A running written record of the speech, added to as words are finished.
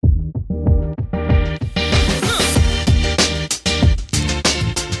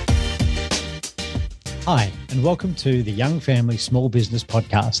Hi, and welcome to the Young Family Small Business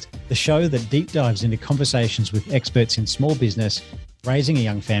Podcast, the show that deep dives into conversations with experts in small business, raising a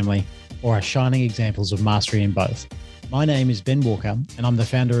young family, or are shining examples of mastery in both. My name is Ben Walker, and I'm the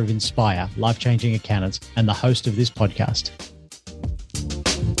founder of Inspire, Life-Changing Accountants, and the host of this podcast.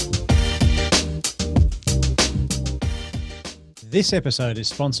 This episode is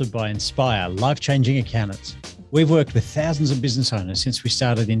sponsored by Inspire, Life-Changing Accountants. We've worked with thousands of business owners since we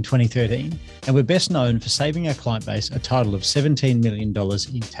started in 2013, and we're best known for saving our client base a total of $17 million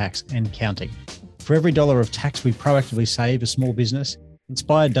in tax and counting. For every dollar of tax we proactively save a small business,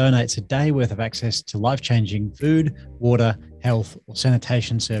 Inspire donates a day worth of access to life-changing food, water, health, or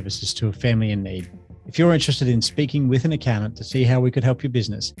sanitation services to a family in need. If you're interested in speaking with an accountant to see how we could help your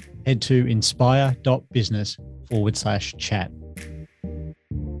business, head to inspire.business/chat.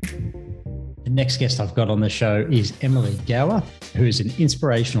 The next guest I've got on the show is Emily Gowor, who is an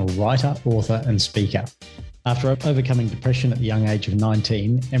inspirational writer, author, and speaker. After overcoming depression at the young age of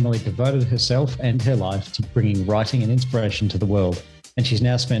 19, Emily devoted herself and her life to bringing writing and inspiration to the world, and she's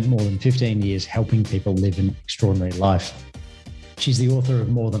now spent more than 15 years helping people live an extraordinary life. She's the author of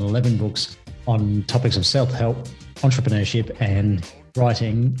more than 11 books on topics of self-help, entrepreneurship, and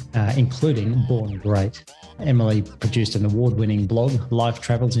writing, including Born Great. Emily produced an award-winning blog, Life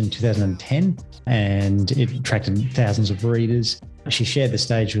Travels, in 2010, and it attracted thousands of readers. She shared the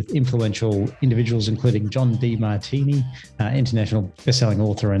stage with influential individuals, including John DeMartini, international best-selling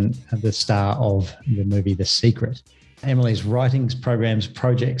author and the star of the movie The Secret. Emily's writings, programs,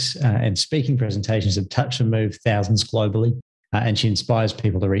 projects, and speaking presentations have touched and moved thousands globally, and she inspires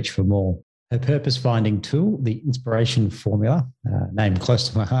people to reach for more. Her purpose-finding tool, the Inspiration Formula, named close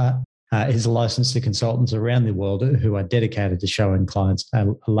to my heart, is licensed to consultants around the world who are dedicated to showing clients a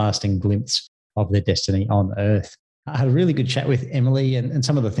lasting glimpse of their destiny on Earth. I had a really good chat with Emily, and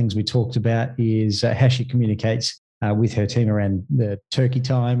some of the things we talked about is how she communicates with her team around the turkey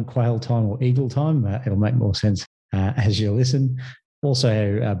time, quail time, or eagle time. It'll make more sense as you listen.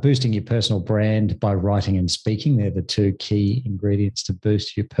 Also, boosting your personal brand by writing and speaking. They're the two key ingredients to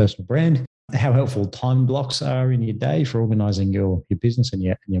boost your personal brand. How helpful time blocks are in your day for organising your business and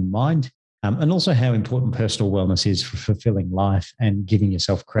your mind. And also how important personal wellness is for fulfilling life and giving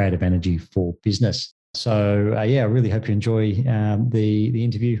yourself creative energy for business. So, I really hope you enjoy the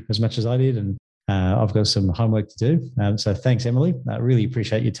interview as much as I did. And I've got some homework to do. So thanks, Emily. I really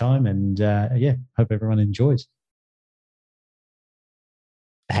appreciate your time. And hope everyone enjoys.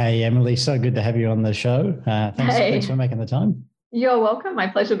 Hey, Emily, so good to have you on the show. Thanks for making the time. You're welcome. My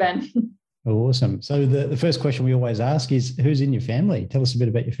pleasure, Ben. Awesome. So the first question we always ask is, who's in your family? Tell us a bit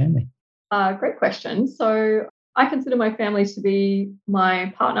about your family. Great question. So I consider my family to be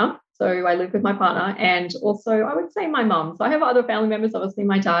my partner. So I live with my partner and also I would say my mum. So I have other family members, obviously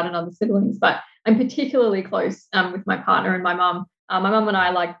my dad and other siblings, but I'm particularly close with my partner and my mum. My mum and I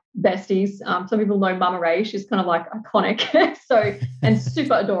are like besties. Some people know Mama Ray. She's kind of like iconic and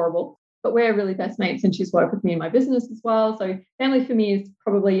super adorable. But we're really best mates and she's worked with me in my business as well. So family for me is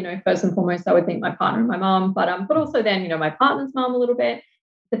probably, first and foremost, I would think my partner and my mom, but also then, my partner's mom a little bit.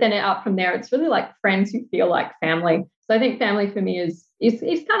 But then up from there, it's really like friends who feel like family. So I think family for me is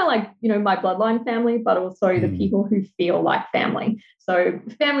kind of like, my bloodline family, but also the people who feel like family. So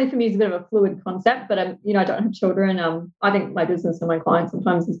family for me is a bit of a fluid concept, but I don't have children. I think my business and my clients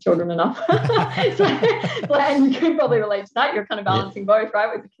sometimes is children enough. And you can probably relate to that. You're kind of balancing both,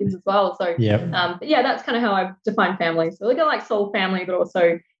 right, with the kids as well. So that's kind of how I define family. So look at like soul family, but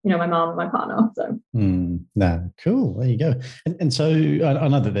also my mom and my partner. So cool. There you go. And so I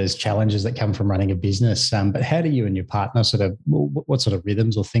know that there's challenges that come from running a business, but how do you and your partner what sort of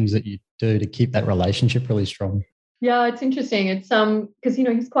rhythms or things that you do to keep that relationship really strong? Yeah, it's interesting. It's because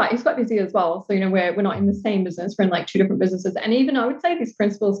he's quite busy as well. So we're not in the same business. We're in like two different businesses. And even I would say these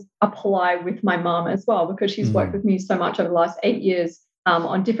principles apply with my mom as well, because she's worked with me so much over the last 8 years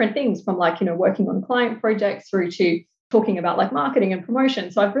on different things, from like working on client projects through to talking about like marketing and promotion.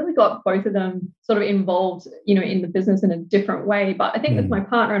 So I've really got both of them sort of involved, in the business in a different way. But I think with my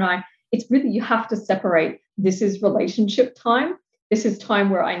partner and I, it's really, you have to separate. This is relationship time. This is time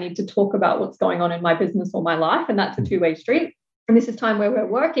where I need to talk about what's going on in my business or my life. And that's a two-way street. And this is time where we're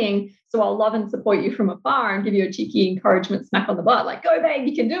working. So I'll love and support you from afar and give you a cheeky encouragement smack on the butt. Like, go babe,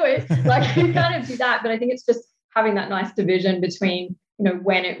 you can do it. Like you kind of do that. But I think it's just having that nice division between,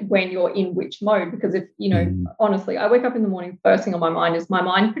 when you're in which mode. Because if, honestly, I wake up in the morning, first thing on my mind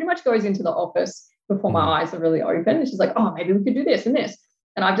pretty much goes into the office before my eyes are really open. It's just like, oh, maybe we could do this and this.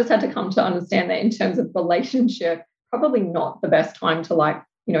 And I've just had to come to understand that in terms of relationship, probably not the best time to like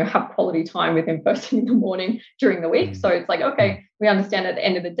have quality time with him first thing in the morning during the week. So it's like, okay, we understand at the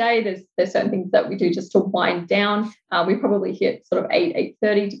end of the day, there's certain things that we do just to wind down. We probably hit sort of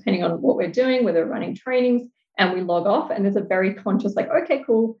 8:30, depending on what we're doing, whether we're running trainings, and we log off. And there's a very conscious, like, okay,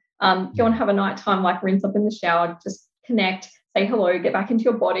 cool. Go and have a nighttime, like rinse up in the shower, just connect, say hello, get back into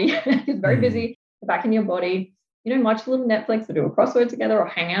your body. It's very busy. Get back in your body, watch a little Netflix or do a crossword together or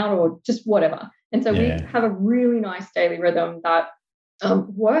hang out or just whatever. And so we have a really nice daily rhythm that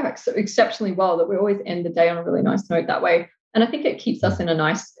works exceptionally well, that we always end the day on a really nice note that way. And I think it keeps us in a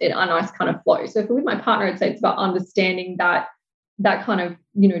nice kind of flow. So if we're with my partner, I'd say it's about understanding that kind of,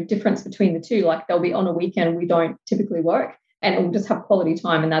 difference between the two. Like they'll be on a weekend, we don't typically work, and we'll just have quality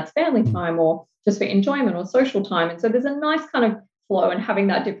time, and that's family time or just for enjoyment or social time. And so there's a nice kind of flow, and having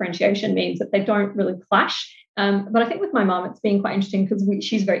that differentiation means that they don't really clash. But I think with my mom, it's been quite interesting because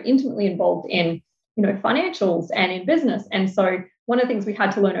she's very intimately involved in, financials and in business. And so one of the things we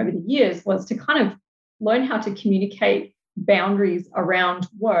had to learn over the years was to kind of learn how to communicate boundaries around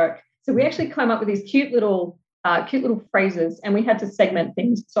work. So we actually came up with these cute little phrases, and we had to segment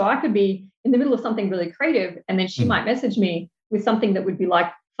things. So I could be in the middle of something really creative, and then she might message me with something that would be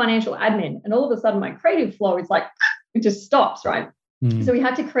like financial admin. And all of a sudden my creative flow is like, it just stops, right? So we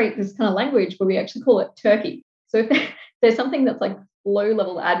had to create this kind of language where we actually call it turkey. So if there's something that's like low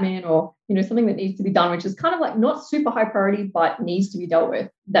level admin or, something that needs to be done, which is kind of like not super high priority, but needs to be dealt with,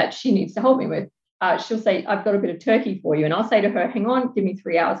 that she needs to help me with, she'll say, I've got a bit of turkey for you. And I'll say to her, hang on, give me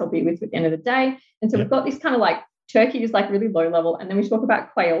 3 hours. I'll be with you at the end of the day. And so we've got this kind of like turkey is like really low level. And then we talk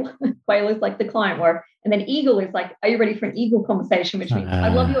about quail. Quail is like the client work. And then eagle is like, are you ready for an eagle conversation? Which means I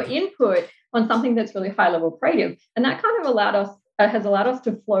love your input on something that's really high level creative. And that kind of has allowed us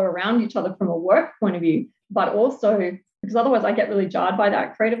to flow around each other from a work point of view, but also because otherwise I get really jarred by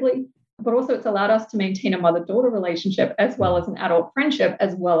that creatively. But also it's allowed us to maintain a mother-daughter relationship as well as an adult friendship,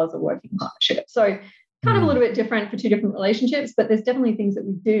 as well as a working partnership. So kind of a little bit different for two different relationships, but there's definitely things that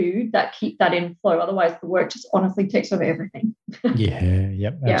we do that keep that in flow. Otherwise the work just honestly takes over everything.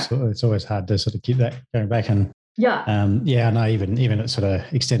 Absolutely. It's always hard to sort of keep that going back. And I know even at sort of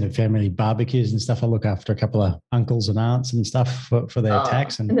extended family barbecues and stuff, I look after a couple of uncles and aunts and stuff for their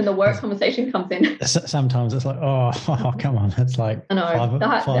tax. And then the work conversation comes in. Sometimes it's like, oh, come on. It's like, I know,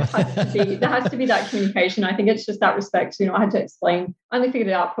 there has to be that communication. I think it's just that respect. I had to explain, I only figured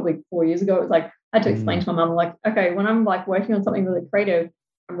it out probably 4 years ago. It was like, I had to explain to my mum, like, okay, when I'm like working on something really creative,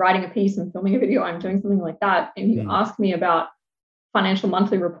 I'm writing a piece and filming a video, I'm doing something like that. And you ask me about financial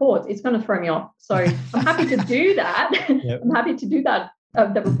monthly reports, it's going to throw me off. So I'm happy to do that. I'm happy to do that,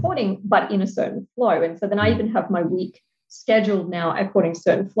 the reporting, but in a certain flow. And so then I even have my week scheduled now according to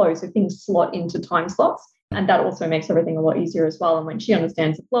certain flow. So things slot into time slots. And that also makes everything a lot easier as well. And when she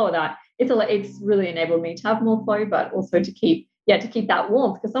understands the flow of that, it's really enabled me to have more flow, but also to keep that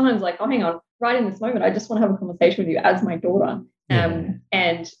warmth. Because sometimes like, oh, hang on, right in this moment, I just want to have a conversation with you as my daughter and,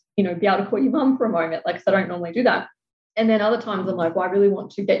 be able to call you mum for a moment. Like, 'cause I don't normally do that. And then other times I'm like, well, I really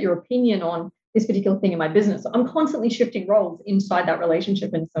want to get your opinion on this particular thing in my business. So I'm constantly shifting roles inside that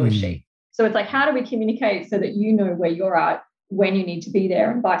relationship, and so is she. So it's like, how do we communicate so that you know where you're at when you need to be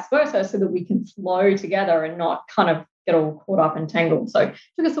there, and vice versa, so that we can flow together and not kind of get all caught up and tangled. So it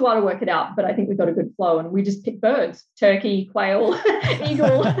took us a while to work it out, but I think we got a good flow, and we just picked birds, turkey, quail,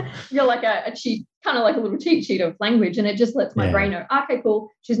 eagle. You're like a cheat, kind of like a little cheat sheet of language. And it just lets my brain know, okay, cool.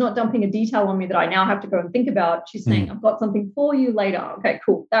 She's not dumping a detail on me that I now have to go and think about. She's saying, I've got something for you later. Okay,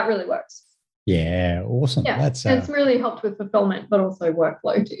 cool. That really works. Yeah, awesome. Yeah, and it's really helped with fulfillment, but also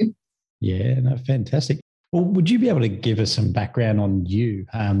workflow too. Yeah, no, fantastic. Well, would you be able to give us some background on you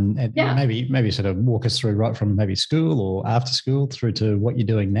and maybe sort of walk us through right from maybe school or after school through to what you're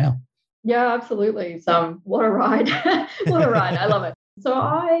doing now? Yeah, absolutely. So what a ride. What a ride. I love it. So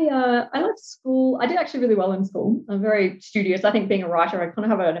I left school. I did actually really well in school. I'm very studious. I think being a writer, I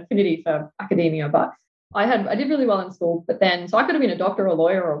kind of have an affinity for academia, but I did really well in school. But then, so I could have been a doctor or a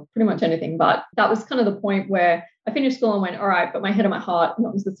lawyer or pretty much anything, but that was kind of the point where I finished school and went, all right, but my head and my heart,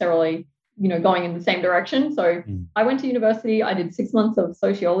 not necessarily going in the same direction. So I went to university. I did 6 months of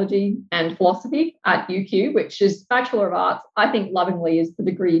sociology and philosophy at UQ, which is Bachelor of Arts. I think lovingly is the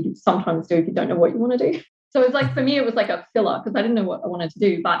degree you sometimes do if you don't know what you want to do. So it's like, for me, it was like a filler because I didn't know what I wanted to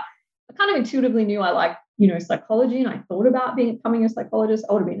do, but I kind of intuitively knew I liked, psychology, and I thought about becoming a psychologist.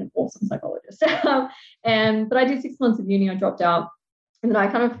 I would have been an awesome psychologist. But I did 6 months of uni. I dropped out, and then I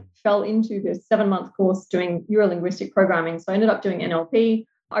kind of fell into this 7-month course doing neuro-linguistic programming. So I ended up doing NLP.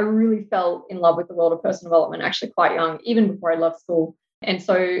 I really fell in love with the world of personal development, actually quite young, even before I left school. And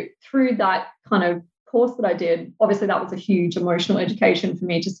so through that kind of course that I did, obviously that was a huge emotional education for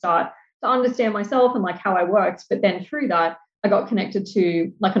me to start to understand myself and like how I worked. But then through that, I got connected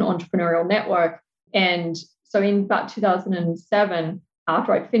to like an entrepreneurial network. And so in about 2007,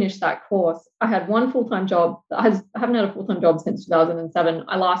 after I finished that course, I had one full-time job. I haven't had a full-time job since 2007.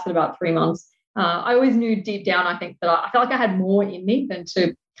 I lasted about 3 months. I always knew deep down, I think that I felt like I had more in me than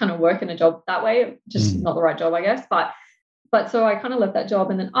to kind of work in a job that way, just not the right job, I guess. But so I kind of left that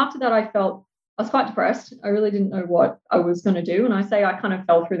job. And then after that, I was quite depressed. I really didn't know what I was going to do. And I say I kind of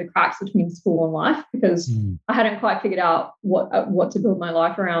fell through the cracks between school and life because I hadn't quite figured out what to build my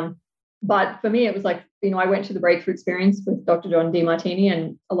life around. But for me, it was like, I went to the breakthrough experience with Dr. John DeMartini,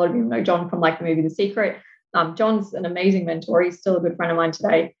 and a lot of you know John from like the movie The Secret. John's an amazing mentor. He's still a good friend of mine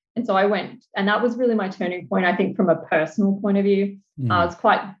today. And so I went, and that was really my turning point, I think, from a personal point of view. I was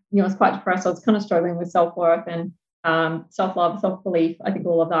quite depressed. I was kind of struggling with self-worth and self-love, self-belief, I think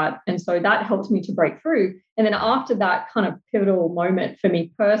all of that. And so that helped me to break through. And then after that kind of pivotal moment for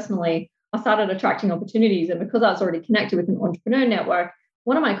me personally, I started attracting opportunities. And because I was already connected with an entrepreneur network,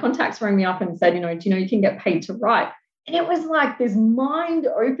 one of my contacts rang me up and said, do you know you can get paid to write? And it was like this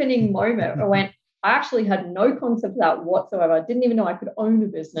mind-opening moment. I actually had no concept of that whatsoever. I didn't even know I could own a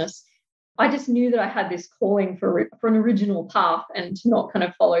business. I just knew that I had this calling for an original path and to not kind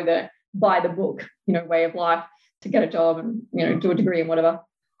of follow the by the book, way of life, to get a job and, do a degree and whatever.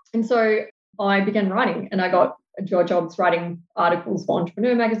 And so I began writing, and I got jobs writing articles for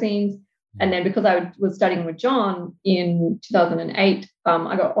entrepreneur magazines. And then because I was studying with John in 2008,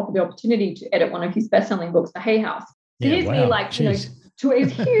 I got offered the opportunity to edit one of his best-selling books for Hay House. So here's me like, to a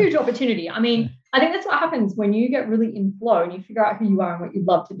huge opportunity. I mean, I think that's what happens when you get really in flow and you figure out who you are and what you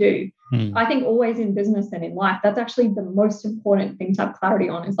love to do. I think always in business and in life, that's actually the most important thing to have clarity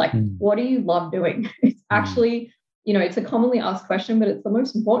on is like, what do you love doing? It's actually, it's a commonly asked question, but it's the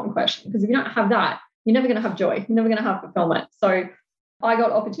most important question, because if you don't have that, you're never going to have joy. You're never going to have fulfillment. So I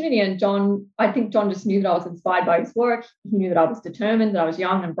got opportunity, and I think John just knew that I was inspired by his work. He knew that I was determined, that I was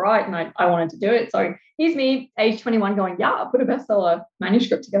young and bright, and I wanted to do it. So here's me, age 21, going, I put a bestseller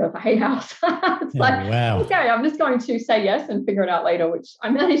manuscript together for Hay House. It's wow. Okay, I'm just going to say yes and figure it out later, which I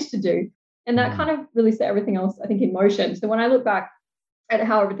managed to do. And that kind of really set everything else, I think, in motion. So when I look back at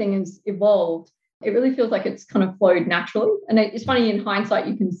how everything has evolved, it really feels like it's kind of flowed naturally. And it's funny, in hindsight,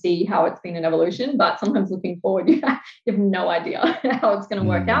 you can see how it's been an evolution, but sometimes looking forward, you have no idea how it's going to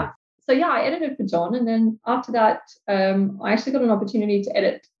work out. So I edited for John. And then after that, I actually got an opportunity to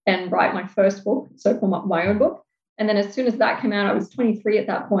edit and write my first book, so-called my own book. And then as soon as that came out, I was 23 at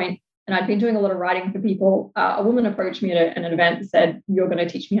that point, and I'd been doing a lot of writing for people. A woman approached me at an event and said, "You're going to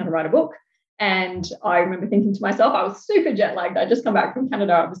teach me how to write a book." And I remember thinking to myself, I was super jet lagged. I'd just come back from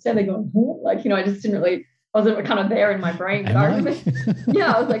Canada. I was standing going, I just didn't really, I wasn't kind of there in my brain. But I remember,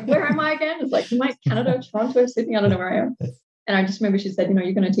 I was like, where am I again? It's like, am I Canada, Toronto, Sydney? I don't know where I am. And I just remember she said,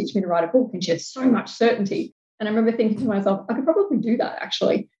 you're going to teach me to write a book. And she had so much certainty. And I remember thinking to myself, I could probably do that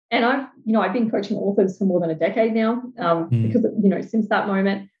actually. And I've been coaching authors for more than a decade now, because, since that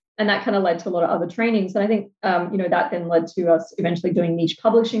moment. And that kind of led to a lot of other trainings. And I think, that then led to us eventually doing niche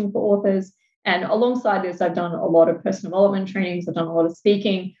publishing for authors. And alongside this, I've done a lot of personal development trainings. I've done a lot of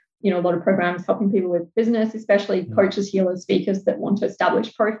speaking, a lot of programs helping people with business, especially coaches, healers, speakers that want to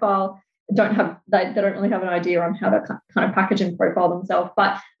establish profile, they don't really have an idea on how to kind of package and profile themselves.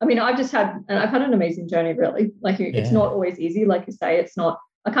 But I mean, I've had an amazing journey, really. Like it's not always easy. Like you say, it's not,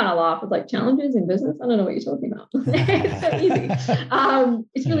 I kind of laugh with like challenges in business. I don't know what you're talking about. It's so easy.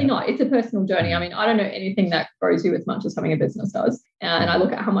 It's really not. It's a personal journey. I mean, I don't know anything that grows you as much as having a business does. And I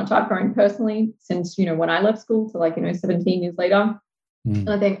look at how much I've grown personally since, when I left school to 17 years later. And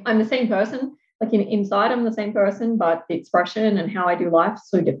I think I'm the same person. Like inside, I'm the same person, but the expression and how I do life is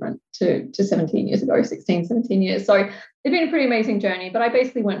so different to 17 years ago, 16, 17 years. So it's been a pretty amazing journey. But I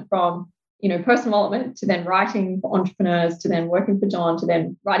basically went from personal development to then writing for entrepreneurs, to then working for John, to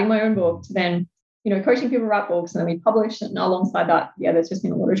then writing my own book, to then, coaching people write books, and then we published. And alongside that, there's just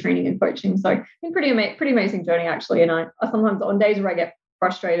been a lot of training and coaching. So it's been pretty amazing journey, actually. And I sometimes on days where I get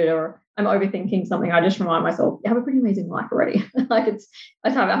frustrated or I'm overthinking something, I just remind myself, you have a pretty amazing life already.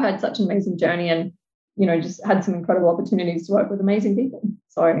 I've had such an amazing journey, and, just had some incredible opportunities to work with amazing people.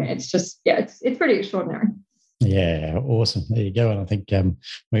 So it's just, it's pretty extraordinary. Yeah, awesome. There you go. And I think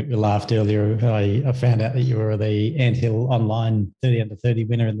we laughed earlier. I found out that you were the Anthill Online 30 under 30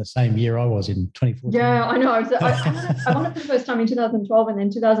 winner in the same year I was in 2014. Yeah, I know. I won it for the first time in 2012 and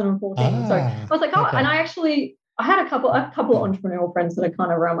then 2014. So I was like, okay. And I had a couple of entrepreneurial friends that are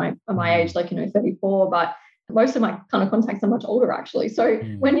kind of around my age, 34, but most of my kind of contacts are much older, actually. So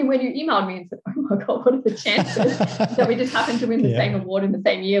when you emailed me and said, oh my God, what are the chances that we just happened to win the same award in the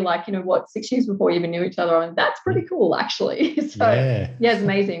same year, 6 years before we even knew each other? And that's pretty cool, actually. So it's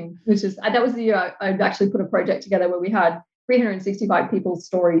amazing. That was the year I actually put a project together where we had 365 people's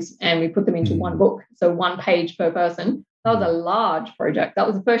stories and we put them into one book. So one page per person. That was a large project. That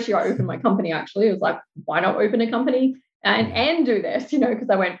was the first year I opened my company, actually. It was like, why not open a company and do this, because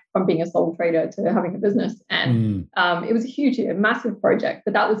I went from being a sole trader to having a business. And it was a huge year, massive project.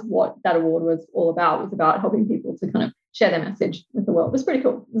 But that was what that award was all about, was about helping people to kind of share their message with the world. It was pretty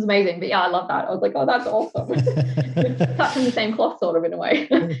cool. It was amazing. But yeah, I love that. I was like, oh, that's awesome. Cut from the same cloth, sort of, in a way.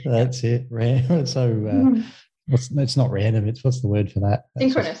 That's it. So it's not random. What's the word for that?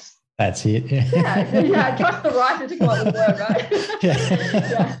 Synchronous. That's it. Yeah. Trust the writer to come up with the word, right?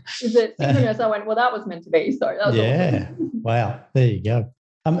 Yeah. Is it synchronous? I went, well, that was meant to be. So that was awesome. Wow. There you go.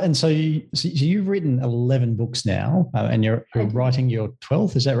 And so you've written 11 books now, and you're writing your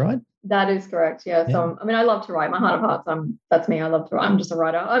 12th. Is that right? That is correct. Yeah. So I love to write. My heart of hearts. That's me. I love to write. I'm just a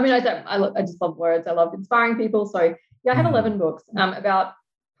writer. I mean, I just love words. I love inspiring people. So yeah, I have 11 books. About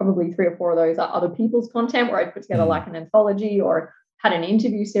probably 3 or 4 of those are other people's content, where I put together like an anthology or had an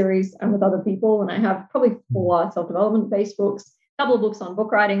interview series with other people. And I have probably 4 self-development based books, a couple of books on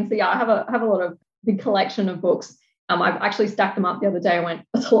book writing. So yeah, I have a lot of big collection of books. I've actually stacked them up the other day. I went,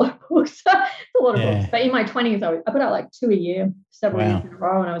 that's a lot of books. It's a lot of books. But in my 20s, I put out like 2 a year, several years in a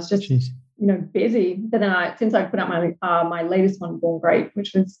row. And I was just, busy. But then since I put out my latest one, Born Great,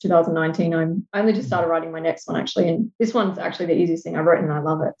 which was 2019, I only just started writing my next one, actually. And this one's actually the easiest thing I've written. And I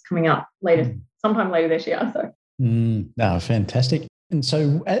love it. It's coming out sometime later this year. So. Fantastic. And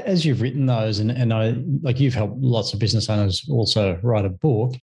so as you've written those, and I like you've helped lots of business owners also write a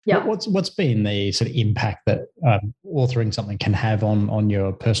book. Yeah. What's been the sort of impact that authoring something can have on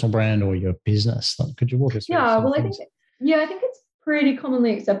your personal brand or your business? Could you walk us through? Yeah. Well, I think it's pretty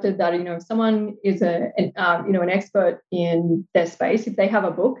commonly accepted that if someone is an expert in their space, if they have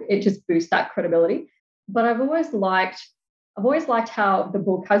a book, it just boosts that credibility. But I've always liked how the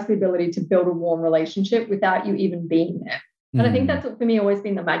book has the ability to build a warm relationship without you even being there. And I think that's for me always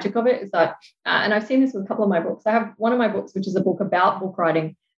been the magic of it, is that, and I've seen this with a couple of my books. I have one of my books, which is a book about book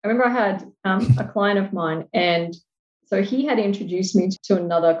writing. I remember I had a client of mine, and so he had introduced me to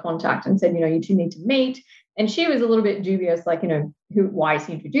another contact and said, you two need to meet. And she was a little bit dubious, like, why is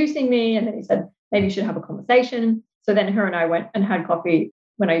he introducing me? And then he said, maybe you should have a conversation. So then her and I went and had coffee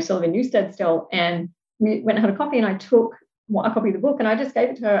when I used to live in Newstead still. And we went and had a coffee, and I took a copy of the book and I just gave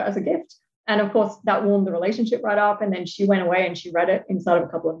it to her as a gift. And of course, that warmed the relationship right up. And then she went away and she read it inside of a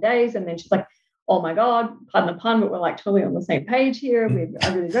couple of days. And then she's like, oh my God, pardon the pun, but we're like totally on the same page here.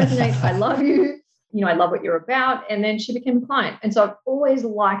 I really resonate. I love you. I love what you're about. And then she became a client. And so I've always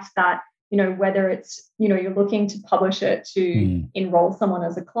liked that, whether it's, you're looking to publish it to enroll someone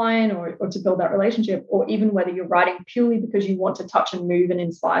as a client or to build that relationship, or even whether you're writing purely because you want to touch and move and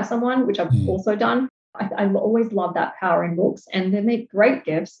inspire someone, which I've also done. I always love that power in books, and they make great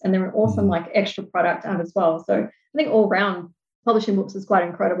gifts, and they're an awesome extra product out as well. So I think all around publishing books is quite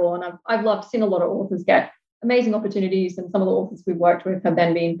incredible, and I've seen a lot of authors get amazing opportunities, and some of the authors we've worked with have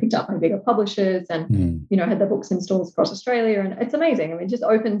then been picked up by bigger publishers and had their books in stores across Australia, and it's amazing. I mean,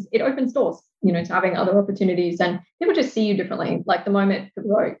 it opens doors, to having other opportunities, and people just see you differently. Like the moment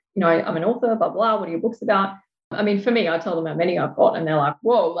people go, I'm an author, blah blah. What are your books about? I mean, for me, I tell them how many I've got, and they're like,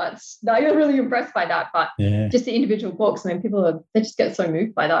 whoa, they're really impressed by that. But just the individual books, I mean, they just get so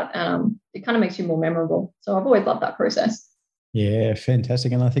moved by that. It kind of makes you more memorable. So I've always loved that process. Yeah,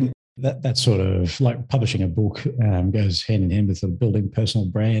 fantastic. And I think that sort of like publishing a book goes hand in hand with sort of building personal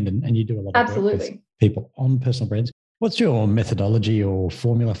brand, and you do a lot of work with people on personal brands. What's your methodology or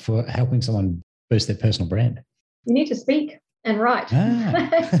formula for helping someone boost their personal brand? You need to speak and write.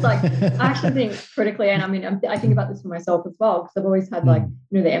 It's like, I actually think critically, and I mean, I think about this for myself as well, because I've always had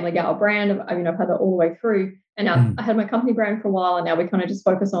the Emily Gowor brand. I've had that all the way through. And now I had my company brand for a while, and now we kind of just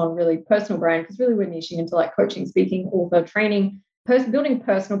focus on really personal brand, because really we're niching into like coaching, speaking, author, training. Building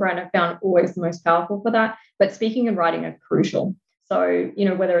personal brand, I've found always the most powerful for that. But speaking and writing are crucial. So,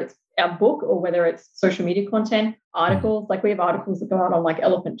 whether it's our book or whether it's social media content, articles, like we have articles that go out on like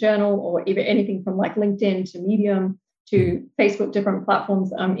Elephant Journal, or even anything from like LinkedIn to Medium to Facebook, different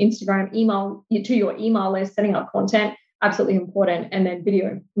platforms, Instagram, email, to your email list, setting up content, absolutely important. And then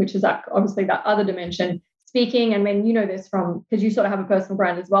video, which is obviously that other dimension. Speaking, and when this from, because you sort of have a personal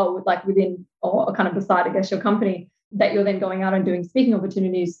brand as well, with like within or kind of beside, I guess, your company, that you're then going out and doing speaking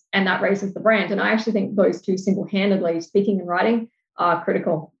opportunities, and that raises the brand. And I actually think those two single-handedly, speaking and writing, are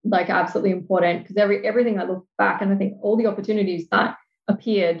critical, like absolutely important, because everything I look back, and I think all the opportunities that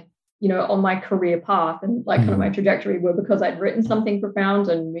appeared on my career path and like kind of my trajectory were because I'd written something profound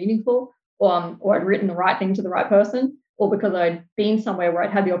and meaningful, or I'd written the right thing to the right person, or because I'd been somewhere where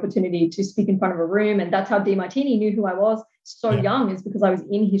I'd had the opportunity to speak in front of a room. And that's how DeMartini knew who I was so young, is because I was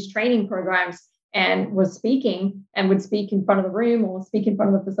in his training programs and was speaking and would speak in front of the room or speak in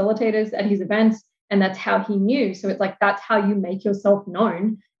front of the facilitators at his events. And that's how he knew. So it's like, that's how you make yourself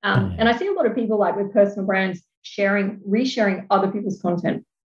known. And I see a lot of people like with personal brands resharing other people's content.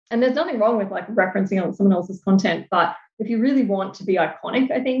 And there's nothing wrong with like referencing on someone else's content. But if you really want to be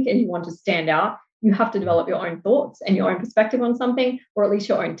iconic, I think, and you want to stand out, you have to develop your own thoughts and your own perspective on something, or at least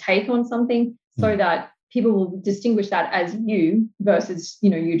your own take on something, so that people will distinguish that as you versus,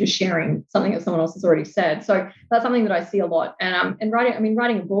 you just sharing something that someone else has already said. So that's something that I see a lot. And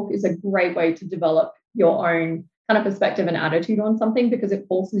writing a book is a great way to develop your own kind of perspective and attitude on something, because it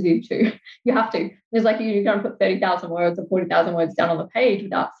forces you to, you have to. There's like, you don't put 30,000 words or 40,000 words down on the page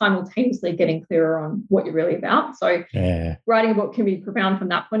without simultaneously getting clearer on what you're really about. So writing a book can be profound from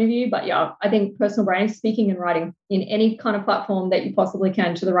that point of view. But yeah, I think personal branding, speaking and writing in any kind of platform that you possibly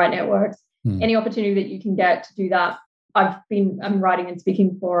can to the right networks, any opportunity that you can get to do that. I'm writing and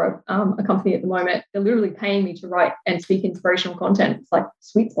speaking for a company at the moment. They're literally paying me to write and speak inspirational content. It's like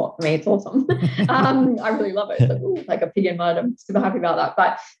sweet spot for me. It's awesome. I really love it. It's like a pig in mud. I'm super happy about that.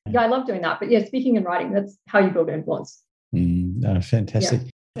 But yeah, I love doing that. But yeah, speaking and writing, that's how you build influence. Fantastic. Yeah.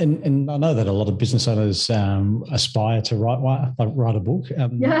 And I know that a lot of business owners aspire to write a book.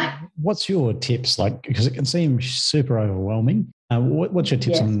 What's your tips? Like, because it can seem super overwhelming. What's your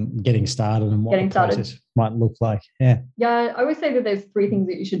tips on getting started and what the process might look like? Yeah, I always say that there's 3 things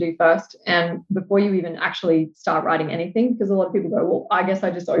that you should do first, and before you even actually start writing anything, because a lot of people go, well, I guess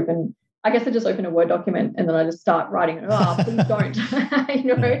I just open a Word document and then I just start writing. Please don't,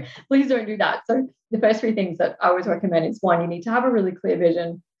 please don't do that. So the first 3 things that I always recommend is, 1, you need to have a really clear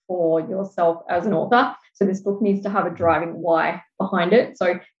vision for yourself as an author. So this book needs to have a driving why behind it. So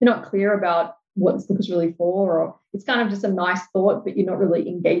if you're not clear about what this book is really for, or it's kind of just a nice thought, but you're not really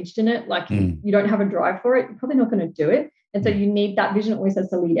engaged in it, like you don't have a drive for it, you're probably not going to do it. And so you need that vision always has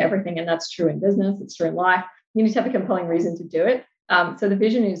to lead everything. And that's true in business. It's true in life. You need to have a compelling reason to do it. So the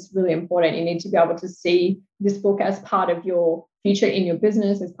vision is really important. You need to be able to see this book as part of your future in your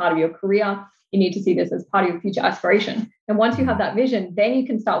business, as part of your career. You need to see this as part of your future aspiration. And once you have that vision, then you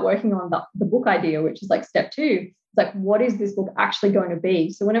can start working on the book idea, which is like step 2. It's like, what is this book actually going to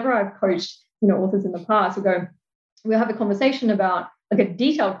be? So whenever I've coached, authors in the past, we'll have a conversation about, like a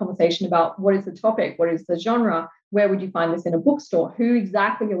detailed conversation about what is the topic, what is the genre, where would you find this in a bookstore? Who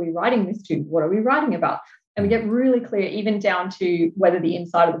exactly are we writing this to? What are we writing about? And we get really clear, even down to whether the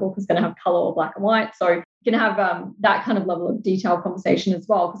inside of the book is going to have color or black and white. So you can have that kind of level of detailed conversation as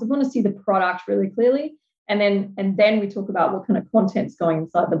well, because we want to see the product really clearly. And then we talk about what kind of content's going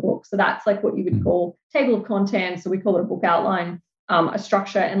inside the book. So that's like what you would call table of contents. So we call it a book outline, a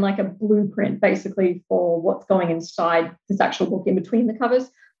structure, and like a blueprint basically for what's going inside this actual book in between the covers.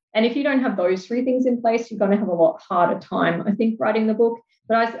 And if you don't have those 3 things in place, you're going to have a lot harder time, I think, writing the book.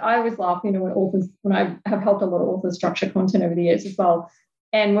 But I always laugh, when I have helped a lot of authors structure content over the years as well.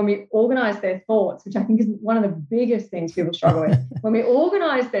 And when we organize their thoughts, which I think is one of the biggest things people struggle with, when we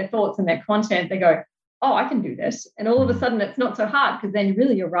organize their thoughts and their content, they go, oh, I can do this. And all of a sudden it's not so hard, because then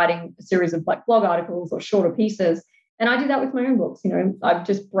you're writing a series of like blog articles or shorter pieces. And I do that with my own books. I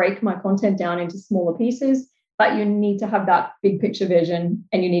just break my content down into smaller pieces, but you need to have that big picture vision,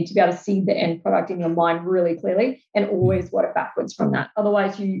 and you need to be able to see the end product in your mind really clearly and always work backwards from that.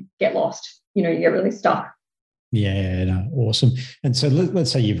 Otherwise you get lost, you get really stuck. Yeah, no, awesome. And so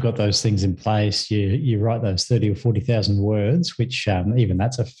let's say you've got those things in place, you write those 30 or 40,000 words, which even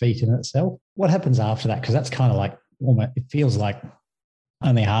that's a feat in itself. What happens after that? Because that's kind of like, almost, it feels like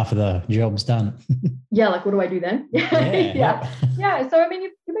only half of the job's done. Yeah, like what do I do then? Yeah. So I mean,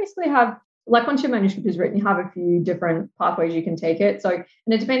 you basically have, like, once your manuscript is written, you have a few different pathways you can take it. So, and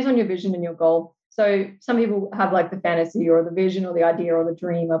it depends on your vision and your goal. So some people have like the fantasy or the vision or the idea or the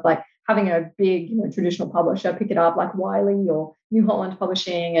dream of like having a big, traditional publisher pick it up, like Wiley or New Holland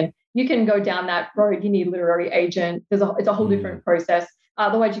Publishing, and you can go down that road. You need a literary agent. It's a whole different process.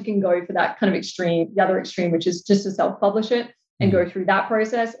 Otherwise, you can go for that kind of extreme, the other extreme, which is just to self-publish it and go through that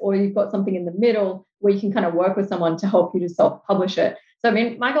process. Or you've got something in the middle where you can kind of work with someone to help you to self-publish it. So, I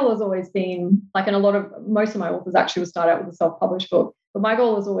mean, my goal has always been, like, and most of my authors actually will start out with a self-published book, but my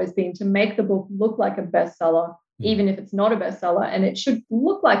goal has always been to make the book look like a bestseller, even if it's not a bestseller, and it should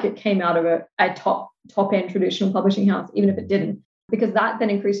look like it came out of a top-end traditional publishing house, even if it didn't, because that then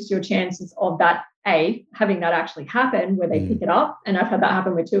increases your chances of that, having that actually happen where they pick it up. And I've had that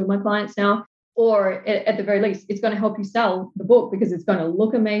happen with 2 of my clients now. Or at the very least, it's going to help you sell the book because it's going to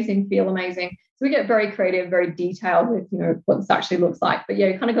look amazing, feel amazing. So we get very creative, very detailed with, what this actually looks like. But yeah,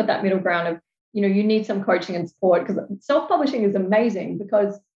 you kind of got that middle ground of, you need some coaching and support, because self-publishing is amazing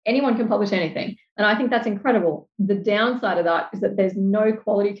because anyone can publish anything. And I think that's incredible. The downside of that is that there's no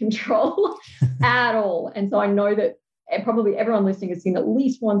quality control at all. And so I know that probably everyone listening has seen at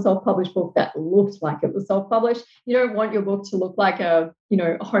least one self-published book that looked like it was self-published. You don't want your book to look like a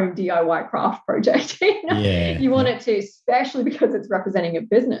home DIY craft project. You want it to, especially because it's representing your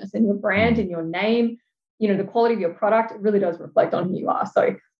business and your brand and your name, the quality of your product, it really does reflect on who you are.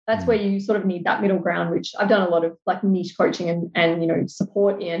 So that's where you sort of need that middle ground, which I've done a lot of like niche coaching and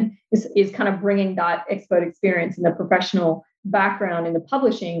support in, is kind of bringing that expert experience and the professional background in the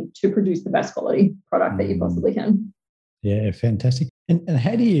publishing to produce the best quality product that you possibly can. Yeah, fantastic. And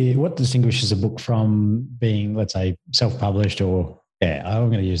what distinguishes a book from being, let's say, self-published or, I'm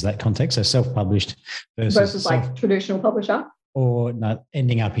going to use that context, so self-published versus like traditional publisher? Or not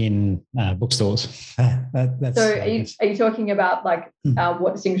ending up in bookstores. That's so are you talking about like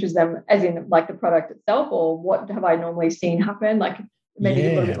what distinguishes them as in like the product itself, or what have I normally seen happen? Like maybe a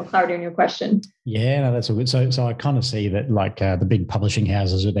little bit more clarity on your question. Yeah, no, that's all good. So I kind of see that like the big publishing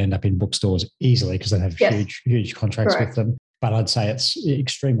houses would end up in bookstores easily because they have huge contracts with them. But I'd say it's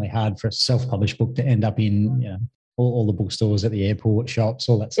extremely hard for a self-published book to end up in all the bookstores at the airport, shops,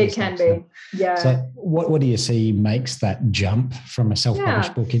 all that sort of stuff. It can be, yeah. So what do you see makes that jump from a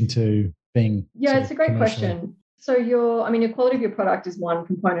self-published book into being? Yeah, it's a great question. So your quality of your product is one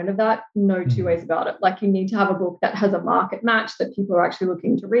component of that. No two ways about it. Like you need to have a book that has a market match that people are actually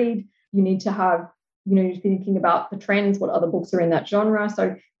looking to read. You need to have, you're thinking about the trends, what other books are in that genre.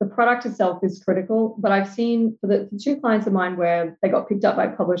 So the product itself is critical. But I've seen for the two clients of mine where they got picked up by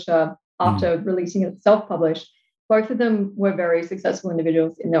a publisher after releasing it self-published, both of them were very successful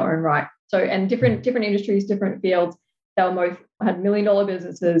individuals in their own right. So, and different industries, different fields. They were both had $1 million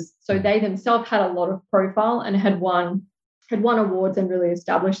businesses. So they themselves had a lot of profile and had won awards and really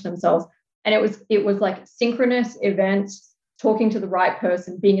established themselves. And it was like synchronous events, talking to the right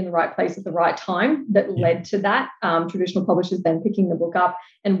person, being in the right place at the right time that led to that. Traditional publishers then picking the book up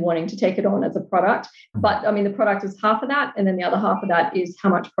and wanting to take it on as a product. But the product is half of that. And then the other half of that is how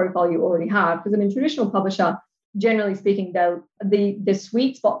much profile you already have. Because traditional publisher, generally speaking, the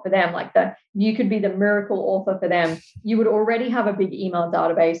sweet spot for them, like you could be the miracle author for them. You would already have a big email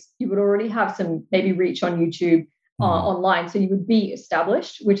database. You would already have some maybe reach on YouTube, online. So you would be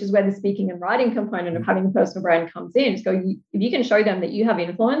established, which is where the speaking and writing component of having a personal brand comes in. If you can show them that you have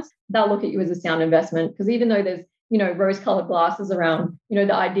influence, they'll look at you as a sound investment. Because even though there's rose-colored glasses around,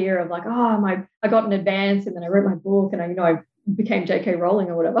 the idea of like, I got an advance and then I wrote my book and I became J.K. Rowling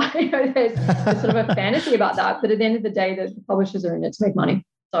or whatever. There's sort of a fantasy about that. But at the end of the day, the publishers are in it to make money.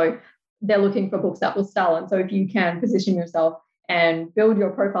 So they're looking for books that will sell. And so if you can position yourself and build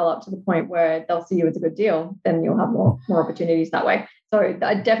your profile up to the point where they'll see you as a good deal, then you'll have more opportunities that way. So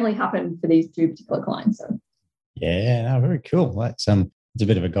that definitely happened for these two particular clients. So. Yeah, no, very cool. That's it's a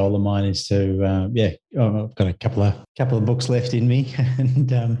bit of a goal of mine is to I've got a couple of books left in me,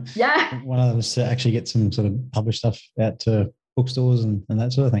 and one of them is to actually get some sort of published stuff out to bookstores and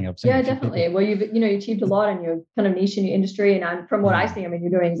that sort of thing. I've seen definitely. Well, you've achieved a lot, and you're kind of niche in your industry, and from what I see, you're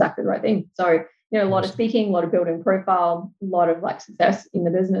doing exactly the right thing. So a lot of speaking, a lot of building profile, a lot of like success in the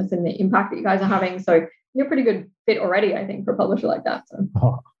business and the impact that you guys are having. So you're a pretty good fit already, I think, for a publisher like that.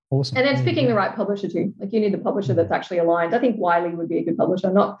 So. Awesome. And then picking the right publisher too. Like you need the publisher that's actually aligned. I think Wiley would be a good publisher.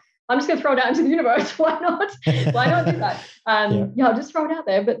 I'm just going to throw it out into the universe. Why not? Why not do that? I'll just throw it out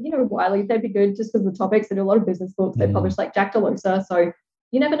there. But Wiley, they'd be good just because of the topics. They do a lot of business books. They publish like Jack DeLosa. So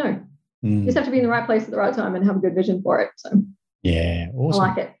you never know. You just have to be in the right place at the right time and have a good vision for it. So yeah, awesome. I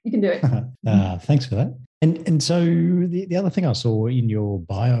like it. You can do it. Thanks for that. And so the other thing I saw in your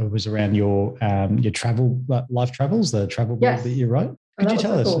bio was around your travel, life travels, the travel blog that you wrote. Could you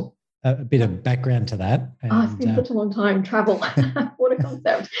tell us a bit of background to that? It's been such a long time. Travel. What a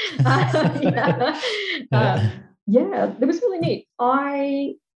concept. It was really neat.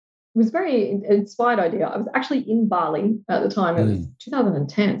 I was very inspired idea. I was actually in Bali at the time. It was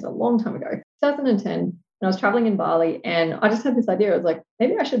 2010, so a long time ago. 2010, and I was traveling in Bali, and I just had this idea. I was like,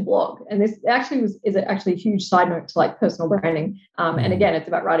 maybe I should blog. And this actually is actually a huge side note to like personal branding. And again, it's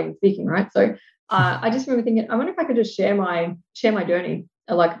about writing and speaking, right? So I just remember thinking, I wonder if I could just share my journey,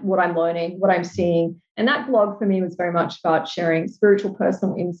 like what I'm learning, what I'm seeing. And that blog for me was very much about sharing spiritual,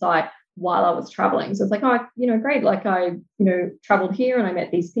 personal insight while I was traveling. So it's like, great. Like I, traveled here and I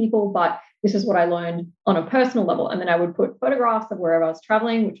met these people, but this is what I learned on a personal level. And then I would put photographs of wherever I was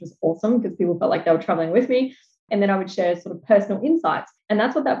traveling, which was awesome because people felt like they were traveling with me. And then I would share sort of personal insights. And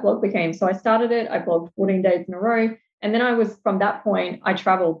that's what that blog became. So I started it. I blogged 14 days in a row. And then from that point, I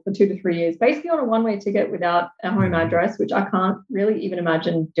traveled for 2 to 3 years, basically on a one-way ticket without a home address, which I can't really even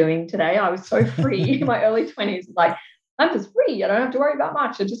imagine doing today. I was so free in my early 20s. Like, I'm just free. I don't have to worry about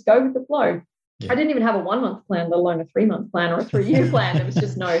much. I just go with the flow. Yeah. I didn't even have a 1 month plan, let alone a 3 month plan or a 3 year plan. There was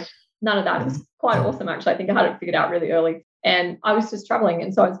just none of that. It was quite awesome, actually. I think I had it figured out really early. And I was just traveling.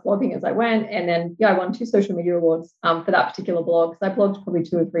 And so I was blogging as I went. And then, I won 2 social media awards for that particular blog. So I blogged probably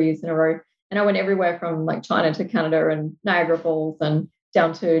 2 or 3 years in a row. And I went everywhere from like China to Canada and Niagara Falls and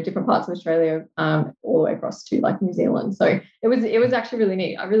down to different parts of Australia, all the way across to like New Zealand. So it was actually really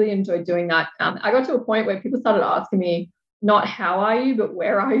neat. I really enjoyed doing that. I got to a point where people started asking me, not how are you, but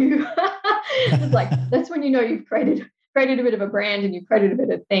where are you? It's like, that's when you've created a bit of a brand and you've created a bit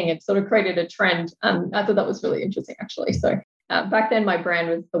of thing. It sort of created a trend. I thought that was really interesting, actually. So back then my brand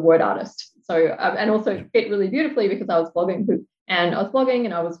was the word artist. So, and also it fit really beautifully because I was blogging and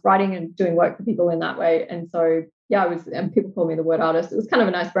I was writing and doing work for people in that way. And so, and people call me the word artist. It was kind of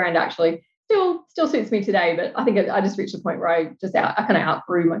a nice brand, actually. Still suits me today, but I think I just reached a point where I kind of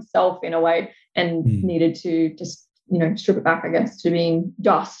outgrew myself in a way and needed to just, strip it back, I guess, to being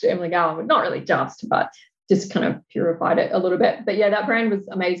just Emily Gowor, but not really just, but just kind of purified it a little bit. But that brand was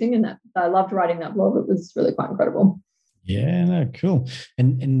amazing, and that I loved writing that blog. It was really quite incredible. Yeah, no, cool.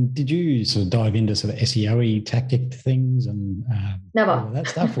 And did you sort of dive into sort of SEO-y tactic things and never all of that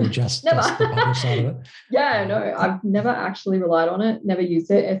stuff, or just never just the publish side of it? Yeah, no, I've never actually relied on it. Never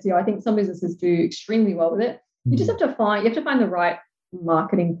used it. SEO. I think some businesses do extremely well with it. You just have to find the right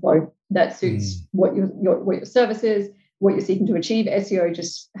marketing flow that suits what your service is, what you're seeking to achieve. SEO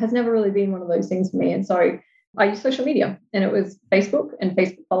just has never really been one of those things for me. And so I use social media, and it was Facebook and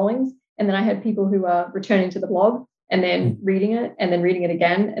Facebook followings. And then I had people who are returning to the blog and then reading it and then reading it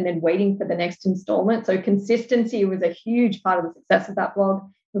again and then waiting for the next installment. So consistency was a huge part of the success of that blog,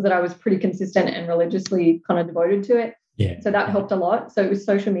 was that I was pretty consistent and religiously kind of devoted to it. Yeah. So that helped a lot. So it was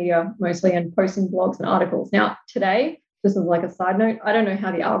social media mostly and posting blogs and articles. Now, today, just as like a side note, I don't know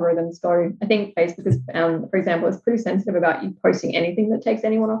how the algorithms go. I think Facebook is, for example, is pretty sensitive about you posting anything that takes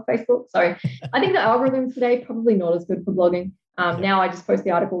anyone off Facebook. So I think the algorithms today probably not as good for blogging. Now I just post the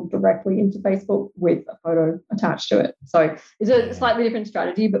article directly into Facebook with a photo attached to it. So it's a slightly different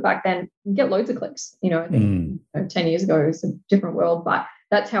strategy, but back then you get loads of clicks. I think 10 years ago, it's a different world, but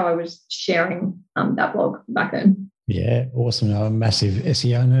that's how I was sharing that blog back then. Yeah, awesome. I'm a massive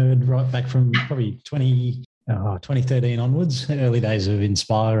SEO nerd right back from probably 2013 onwards, early days of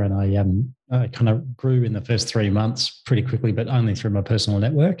Inspire. And I kind of grew in the first 3 months pretty quickly, but only through my personal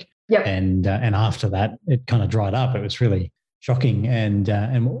network. Yep. And after that, it kind of dried up. It was really shocking. And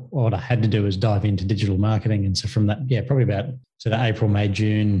what I had to do was dive into digital marketing. And so from that, probably about sort of April, May,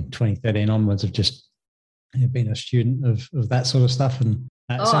 June 2013 onwards, I've just been a student of that sort of stuff. And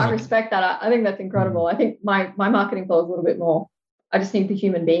I respect that. I think that's incredible. I think my marketing flow is a little bit more, I just need the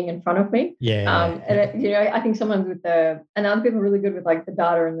human being in front of me. I think someone's and other people are really good with like the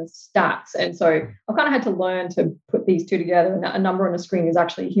data and the stats. And so I've kind of had to learn to put these two together, and a number on a screen is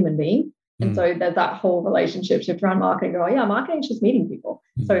actually a human being. And so there's that whole relationship shift around marketing. Marketing is just meeting people.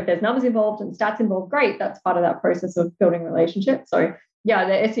 So if there's numbers involved and stats involved, great. That's part of that process of building relationships. So the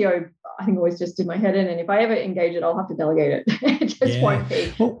SEO, I think, always just did my head in. And if I ever engage it, I'll have to delegate it. It just won't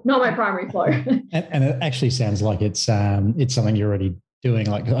be not my primary flow. And it actually sounds like it's something you're already doing.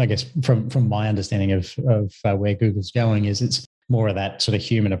 Like, I guess from my understanding of where Google's going is it's more of that sort of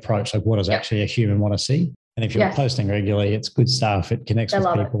human approach. Like, what does actually a human want to see? And if you're posting regularly, it's good stuff. It connects with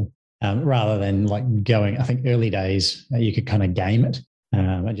people. Rather than like going, I think early days, you could kind of game it.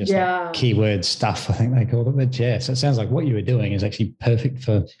 And just like keyword stuff, I think they called it. But so it sounds like what you were doing is actually perfect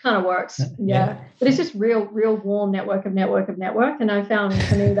for. Kind of works. But it's just real warm network. And I found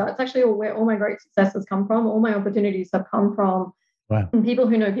for me that's actually where all my great successes come from. All my opportunities have come from people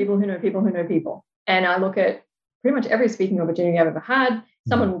who know people who know people who know people. And I look at pretty much every speaking opportunity I've ever had.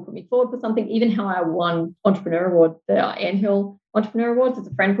 Someone will put me forward for something, even how I won Entrepreneur Award, the Anthill Entrepreneur Awards, as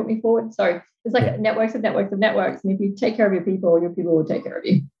a friend put me forward. So it's like networks of networks of networks. And if you take care of your people will take care of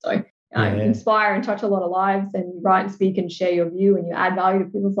you. So you inspire and touch a lot of lives, and you write and speak and share your view, and you add value to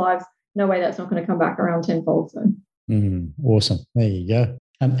people's lives. No way that's not going to come back around tenfold. So. Awesome. There you go.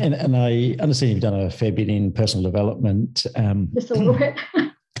 And I understand you've done a fair bit in personal development. Just a little bit.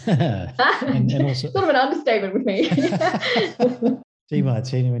 and also sort of an understatement with me.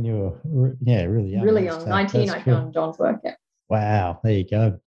 Martini, when you were really young. Really young, 19, I found John's work. Yeah. Wow, there you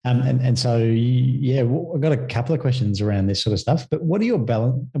go. And so I've got a couple of questions around this sort of stuff. But what are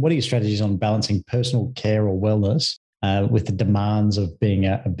your strategies on balancing personal care or wellness with the demands of being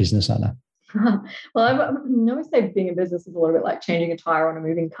a business owner? Well, I always say being in business is a little bit like changing a tire on a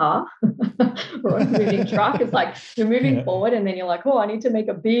moving car or on a moving truck. It's like you're moving Yeah. forward and then you're like, oh, I need to make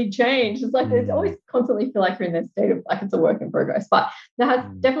a big change. It's like there's always constantly feel like you're in this state of like it's a work in progress. But there has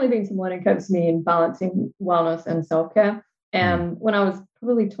definitely been some learning curves for me in balancing wellness and self-care. And when I was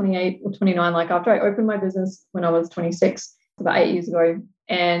probably 28 or 29, like after I opened my business when I was 26, about 8 years ago,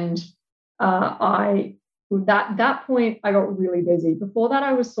 and I that point I got really busy. Before that,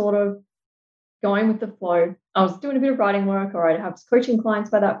 I was sort of going with the flow. I was doing a bit of writing work, or I'd have coaching clients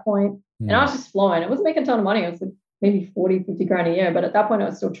by that point, and I was just flowing. I wasn't making a ton of money. It was like maybe 40, 50 grand a year. But at that point, I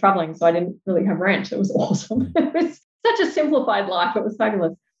was still traveling. So I didn't really have rent. It was awesome. It was such a simplified life. It was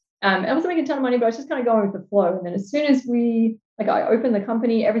fabulous. I wasn't making a ton of money, but I was just kind of going with the flow. And then as soon as I opened the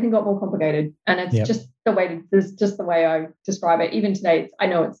company, everything got more complicated. And it's just the way I describe it. Even today, I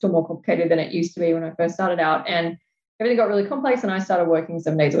know it's still more complicated than it used to be when I first started out. And everything got really complex and I started working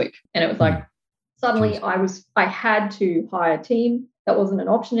 7 days a week. And it was like, suddenly I had to hire a team. That wasn't an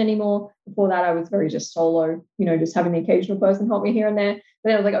option anymore. Before that, I was very just solo, just having the occasional person help me here and there. But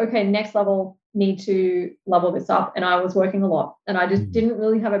then I was like, okay, next level, need to level this up. And I was working a lot. And I just didn't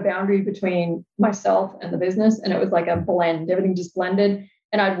really have a boundary between myself and the business. And it was like a blend. Everything just blended.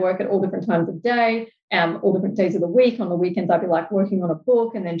 And I'd work at all different times of day, all different days of the week. On the weekends, I'd be like working on a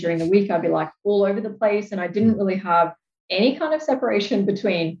book. And then during the week, I'd be like all over the place. And I didn't really have any kind of separation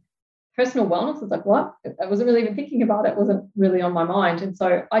between personal wellness. I was like, what? I wasn't really even thinking about it. It wasn't really on my mind. And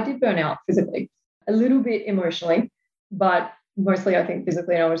so I did burn out physically, a little bit emotionally, but mostly I think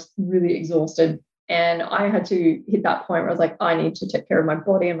physically. And I was really exhausted. And I had to hit that point where I was like, I need to take care of my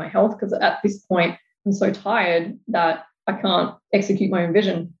body and my health, because at this point, I'm so tired that I can't execute my own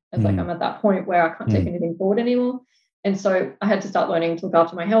vision. It's like I'm at that point where I can't take anything forward anymore. And so I had to start learning to look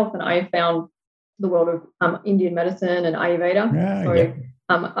after my health. And I found the world of Indian medicine and Ayurveda.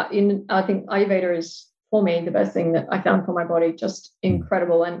 I think Ayurveda is, for me, the best thing that I found for my body, just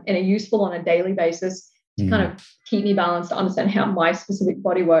incredible and useful on a daily basis to kind of keep me balanced, to understand how my specific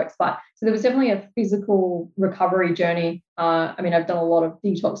body works. But so there was definitely a physical recovery journey. I've done a lot of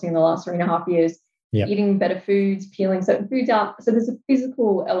detoxing in the last 3.5 years, eating better foods, peeling certain foods out. So there's a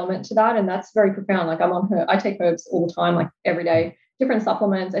physical element to that. And that's very profound. Like I take herbs all the time, like every day, different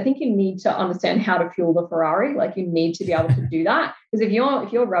supplements. I think you need to understand how to fuel the Ferrari. Like you need to be able to do that, because if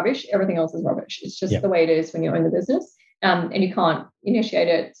you're rubbish, everything else is rubbish. It's just the way it is when you own the business. And you can't initiate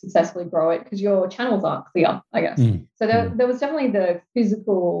it, successfully grow it, because your channels aren't clear, I guess. So there was definitely the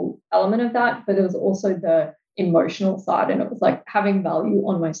physical element of that, but there was also the emotional side. And it was like having value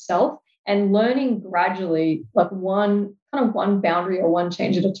on myself and learning gradually, like one boundary or one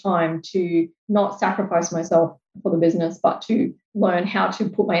change at a time, to not sacrifice myself for the business, but to learn how to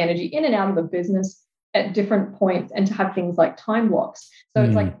put my energy in and out of the business at different points, and to have things like time blocks. So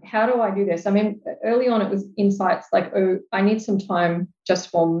it's like, how do I do this? I mean, early on, it was insights like, oh, I need some time just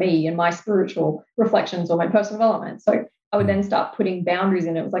for me and my spiritual reflections or my personal development. So I would then start putting boundaries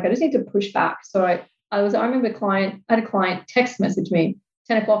in. It was like, I just need to push back. So I remember I had a client text message me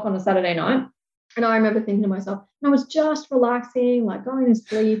 10 o'clock on a Saturday night. And I remember thinking to myself, I was just relaxing, like going to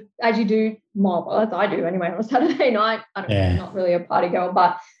sleep, as you do, well, as I do anyway, on a Saturday night. I'm not really a party girl,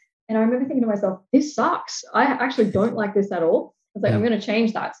 and I remember thinking to myself, this sucks. I actually don't like this at all. I was like, I'm going to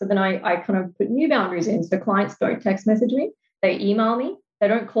change that. So then I kind of put new boundaries in. So clients don't text message me. They email me. They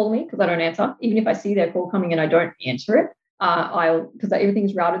don't call me because I don't answer. Even if I see their call coming in, I don't answer it. Because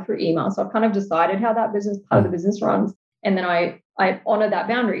everything's routed through email. So I've kind of decided how that part of the business runs. And then I honor that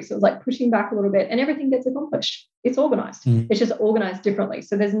boundary. So it's like pushing back a little bit, and everything gets accomplished. It's organized. It's just organized differently.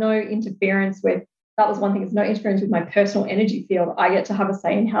 So there's no interference with, that was one thing, there's no interference with my personal energy field. I get to have a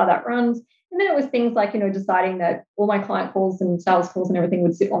say in how that runs. And then it was things like, deciding that all my client calls and sales calls and everything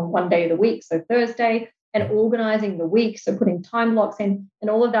would sit on one day of the week, so Thursday, and organizing the week. So putting time blocks in, and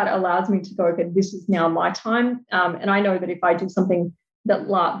all of that allows me to go, okay, this is now my time. And I know that if I do something that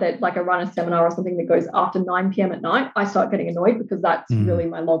like I run a seminar or something that goes after 9 p.m. at night, I start getting annoyed, because that's really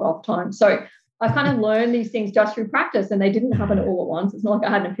my log off time. So I kind of learned these things just through practice, and they didn't happen all at once. It's not like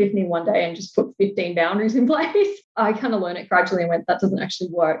I had an epiphany one day and just put 15 boundaries in place. I kind of learned it gradually and went, that doesn't actually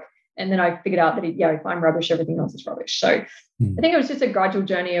work. And then I figured out that if I'm rubbish, everything else is rubbish. So I think it was just a gradual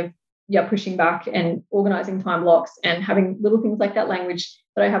journey of pushing back and organizing time blocks, and having little things like that language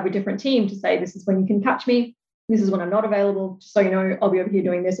that I have with different teams to say, this is when you can catch me. This is when I'm not available. Just so you know, I'll be over here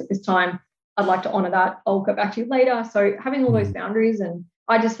doing this at this time. I'd like to honor that. I'll get back to you later. So having all those boundaries, and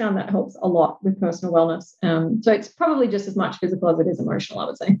I just found that helps a lot with personal wellness. So it's probably just as much physical as it is emotional, I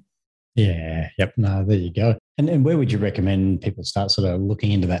would say. Yeah. Yep. No, there you go. And where would you recommend people start sort of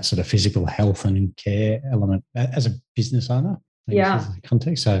looking into that sort of physical health and care element as a business owner? I guess Yeah. is the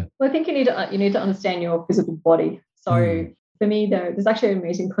context. So Well, I think you need to understand your physical body. So for me, there's actually an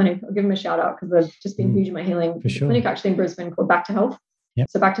amazing clinic. I'll give them a shout out because they've just been huge in my healing. For There's a sure. clinic actually in Brisbane called Back to Health. Yep.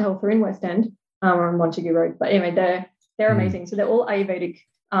 So Back to Health, they're in West End, or on Montague Road. But anyway, they're amazing. So they're all Ayurvedic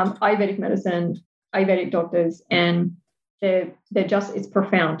medicine, Ayurvedic doctors, and they're just, it's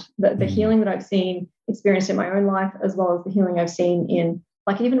profound. The healing that I've experienced in my own life, as well as the healing I've seen in,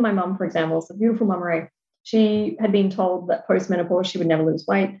 like, even my mum, for example, so beautiful Mum Ray, she had been told that post-menopause she would never lose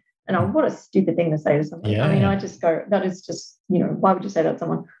weight. And what a stupid thing to say to somebody. Yeah. I mean, I just go, that is just, why would you say that to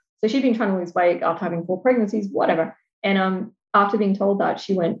someone? So she'd been trying to lose weight after having 4 pregnancies, whatever. And after being told that,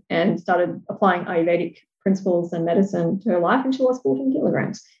 she went and started applying Ayurvedic principles and medicine to her life, and she lost 14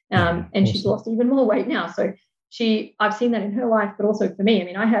 kilograms. And awesome. She's lost even more weight now. So I've seen that in her life, but also for me. I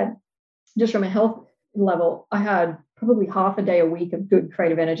mean, I had, just from a health level, I had probably half a day a week of good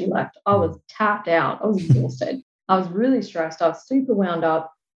creative energy left. I was tapped out. I was exhausted. I was really stressed. I was super wound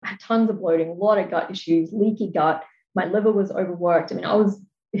up. I had tons of bloating, a lot of gut issues, leaky gut. My liver was overworked. I mean, I was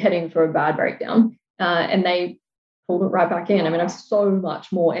heading for a bad breakdown, and they pulled it right back in. I mean, I have so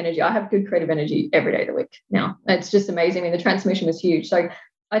much more energy. I have good creative energy every day of the week now. It's just amazing. I mean, the transformation was huge. So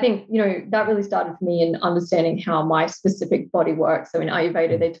I think, that really started for me in understanding how my specific body works. So in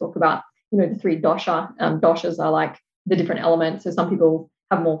Ayurveda, they talk about, the 3 dosha. Doshas are like the different elements. So some people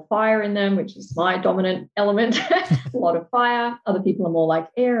have more fire in them, which is my dominant element, a lot of fire. Other people are more like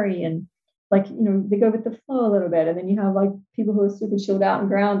airy and like, they go with the flow a little bit. And then you have like people who are super chilled out and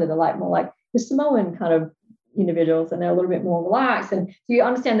grounded, are like more like the Samoan kind of individuals, and they're a little bit more relaxed. And so you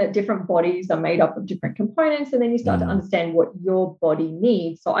understand that different bodies are made up of different components, and then you start to understand what your body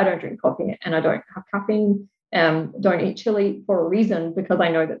needs. So I don't drink coffee and I don't have caffeine, don't eat chili for a reason, because I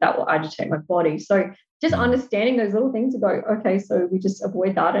know that will agitate my body. So just understanding those little things to go, okay, so we just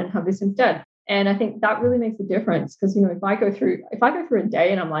avoid that and have this instead. And I think that really makes a difference, because if I go through a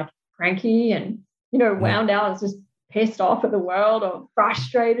day and I'm like cranky and wound out, it's just pissed off at the world or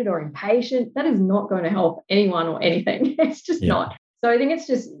frustrated or impatient, that is not going to help anyone or anything. It's just not. So I think it's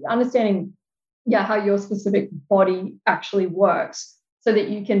just understanding, how your specific body actually works, so that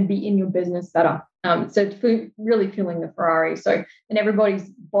you can be in your business better. So really feeling the Ferrari. So, and everybody's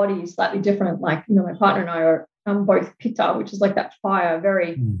body is slightly different. Like, my partner and I are both Pitta, which is like that fire,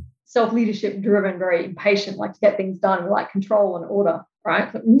 very self-leadership driven, very impatient, like to get things done, like control and order,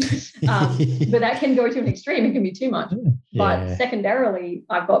 right? But that can go to an extreme. It can be too much. But secondarily,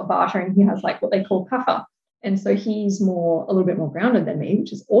 I've got Vata, and he has like what they call kapha. And so he's a little bit more grounded than me,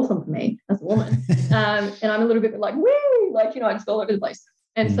 which is awesome for me as a woman. And I'm a little bit like, woo, like, I just go all over the place.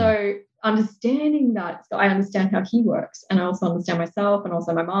 And so understanding that, so I understand how he works, and I also understand myself, and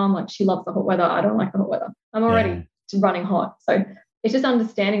also my mom, like she loves the hot weather. I don't like the hot weather. I'm already running hot. So it's just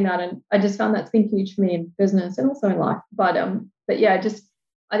understanding that. And I just found that's been huge for me in business and also in life. But I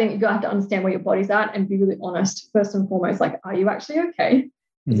think you have to understand where your body's at and be really honest first and foremost. Like, are you actually okay?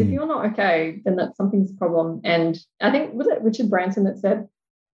 Because if you're not okay, then that's something's a problem. And I think, was it Richard Branson that said,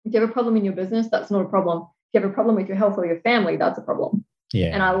 if you have a problem in your business, that's not a problem. If you have a problem with your health or your family, that's a problem.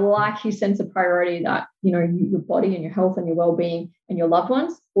 Yeah. And I like his sense of priority that, your body and your health and your well-being and your loved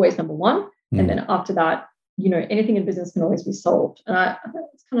ones, always number one. And then after that, anything in business can always be solved. And I think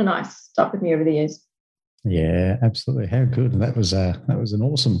it's kind of nice, stuck with me over the years. Yeah, absolutely. How good. And that was an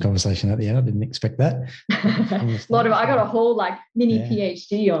awesome conversation at the end. I didn't expect that. I got a whole like mini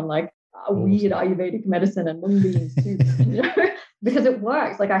PhD on like weird Ayurvedic medicine and mung bean soup, because it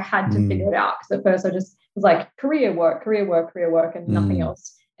works. Like I had to figure it out, because at first I just was like career work, and nothing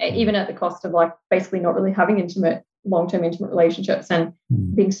else, even at the cost of like basically not really having long-term intimate relationships and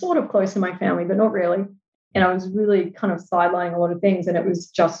being sort of close to my family, but not really. And I was really kind of sidelining a lot of things. And it was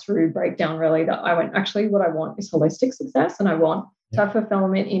just through breakdown, really, that I went, actually, what I want is holistic success. And I want to have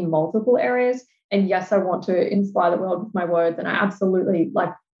fulfillment in multiple areas. And yes, I want to inspire the world with my words. And I absolutely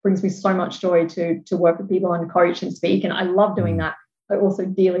brings me so much joy to work with people and coach and speak. And I love doing that. I also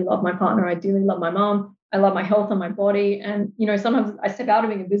dearly love my partner. I dearly love my mom. I love my health and my body. And, sometimes I step out of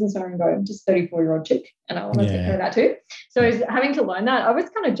being a business owner and go, I'm just a 34-year-old chick. And I want to take care of that too. So having to learn that, I always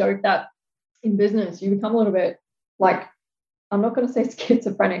kind of joke that in business, you become a little bit like, I'm not going to say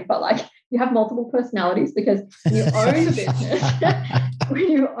schizophrenic, but like you have multiple personalities, because when you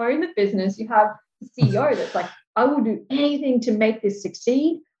own the business, you have the CEO that's like, I will do anything to make this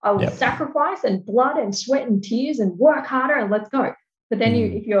succeed. I will sacrifice and blood and sweat and tears and work harder and let's go. But then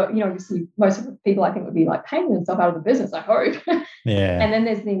if you're, obviously most of the people I think would be like paying themselves out of the business, I hope. And then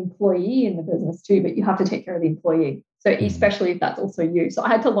there's the employee in the business too, but you have to take care of the employee. So especially if that's also you. So I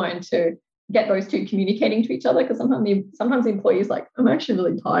had to learn to get those two communicating to each other, because sometimes the employee is like, I'm actually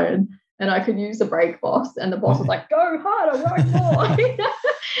really tired and I could use a break, boss. And the boss was like, go harder, work more.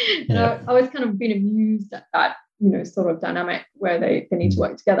 And I always kind of been amused at that, sort of dynamic where they need to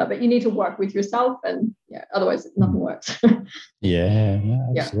work together, but you need to work with yourself, and otherwise nothing works.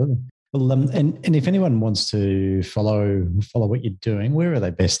 Absolutely. Well, and if anyone wants to follow what you're doing, where are they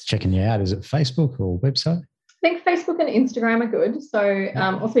best checking you out? Is it Facebook or website? I think Facebook and Instagram are good. So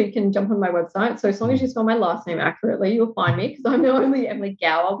also you can jump on my website. So as long as you spell my last name accurately, you'll find me, because I'm the only Emily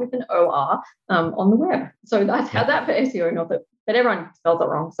Gowor with an OR on the web. So that's how that for SEO, not that, but everyone spells it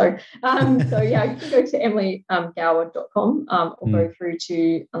wrong. So you can go to emilygowor.com or go through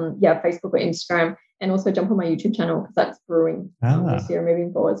to Facebook or Instagram, and also jump on my YouTube channel, because that's brewing this year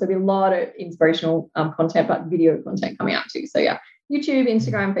moving forward. So there'll be a lot of inspirational content, but video content coming out too. So YouTube,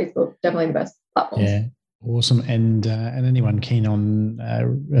 Instagram, Facebook, definitely the best platforms. Yeah. Awesome. And anyone keen on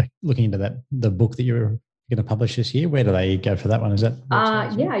looking into the book that you're going to publish this year, where do they go for that one? Is that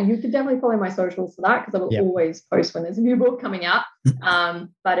you could definitely follow my socials for that, because I will always post when there's a new book coming out.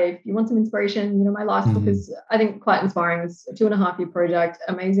 But if you want some inspiration, my last book is, I think, quite inspiring. It's a 2.5-year project,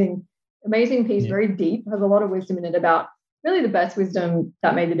 amazing piece, very deep, has a lot of wisdom in it about really the best wisdom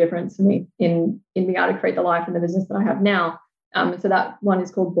that made the difference for me in being able to create the life and the business that I have now. So that one is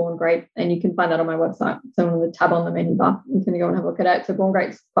called Born Great, and you can find that on my website. So on the tab on the menu bar, you can go and have a look at it. So Born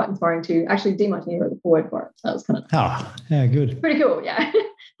Great's quite inspiring too. Actually, Dee Martini wrote the foreword for it. So that was kind of good. Pretty cool,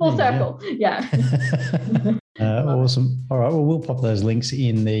 Full circle, Awesome. All right, well, we'll pop those links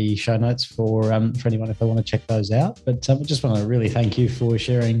in the show notes for anyone if they want to check those out. But I just want to really thank you for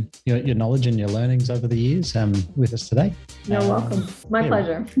sharing your knowledge and your learnings over the years with us today. You're welcome. My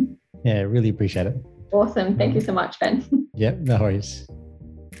pleasure. Yeah, really appreciate it. Awesome. Thank you so much, Ben. Yeah, no worries.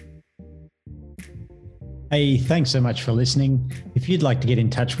 Hey, thanks so much for listening. If you'd like to get in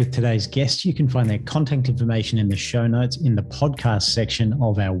touch with today's guest, you can find their contact information in the show notes in the podcast section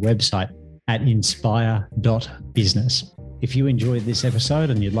of our website at inspire.business. If you enjoyed this episode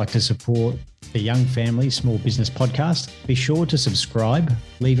and you'd like to support the Young Family Small Business Podcast, be sure to subscribe,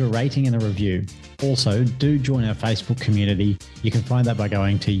 leave a rating and a review. Also, do join our Facebook community. You can find that by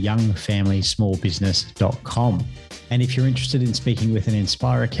going to youngfamilysmallbusiness.com. And if you're interested in speaking with an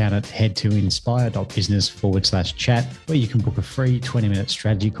Inspire accountant, head to inspire.business/chat, where you can book a free 20-minute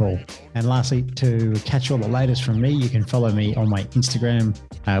strategy call. And lastly, to catch all the latest from me, you can follow me on my Instagram,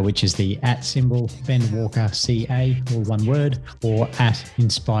 which is the @BenWalkerCA, all one word, or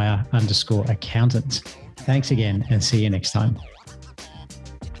 @inspire_accountant. Thanks again, and see you next time.